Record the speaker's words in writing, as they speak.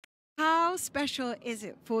how special is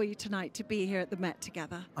it for you tonight to be here at the Met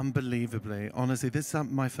together? Unbelievably. Honestly, this is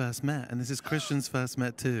my first Met, and this is Christian's first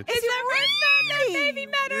Met too. Is it really? Baby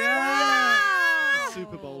met her! Yeah!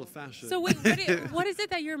 Super Bowl of fashion. So what is it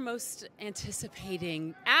that you're most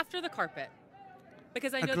anticipating after the carpet?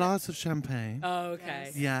 Because I know A glass of champagne. Oh,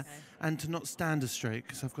 okay. Yeah, Okay. and to not stand as straight,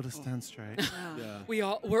 because I've got to stand straight. Yeah. We're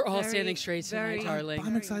all Very, standing straight tonight, very- darling. But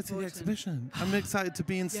I'm excited for the exhibition. I'm excited to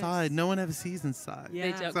be inside. No one ever sees inside.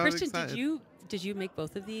 They don't. So I'm Christian, excited. did you make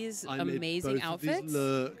both of these I made amazing both outfits? Of these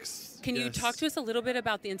looks. Can you yes. talk to us a little bit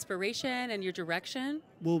about the inspiration and your direction?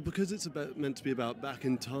 Well, because it's meant to be about back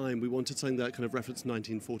in time, we wanted something that kind of referenced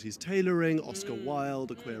 1940s tailoring, Oscar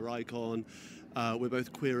Wilde, a queer icon. We're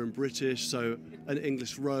both queer and British, so an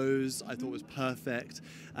English rose I thought was perfect.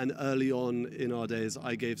 And early on in our days,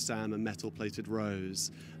 I gave Sam a metal-plated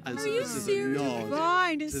rose. And Are so you this is a serious? nod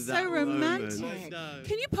Fine, it's to so that romantic. moment.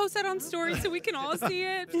 Can you post that on story so we can all see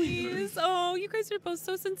it, please? Oh, you guys are both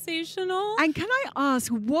so sensational. And can I ask,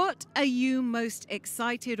 what are you most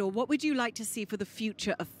excited, or what would you like to see for the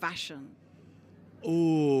future of fashion?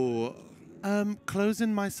 Oh,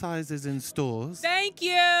 Closing my sizes in stores. Thank you.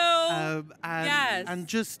 Yes. And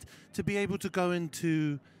just to be able to go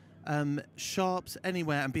into shops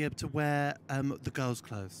anywhere and be able to wear the girls'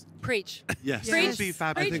 clothes. Preach. yes. That would be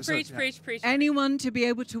fabulous. Preach. Anyone to be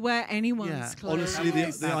able to wear anyone's Yeah. clothes. Honestly,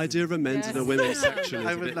 the idea of a men's and a women's section is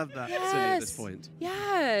I a would bit love that. silly at this point.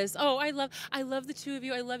 Yes. Oh, I love the two of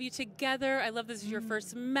you. I love you together. I love this is your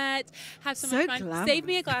first Met. Have so So much fun. glamorous. Save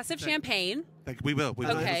me a glass of champagne. We will. We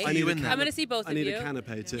will. Okay. See you in there. I'm going to see both I of need you. a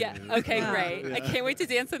canapé too. Yeah. Okay, Yeah. great. I can't wait to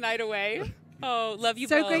dance the night away. Oh, love you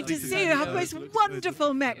So both. great to see you. Have a Yeah, most it looks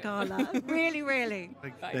wonderful Met Gala. Really, really.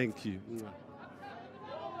 Thank you.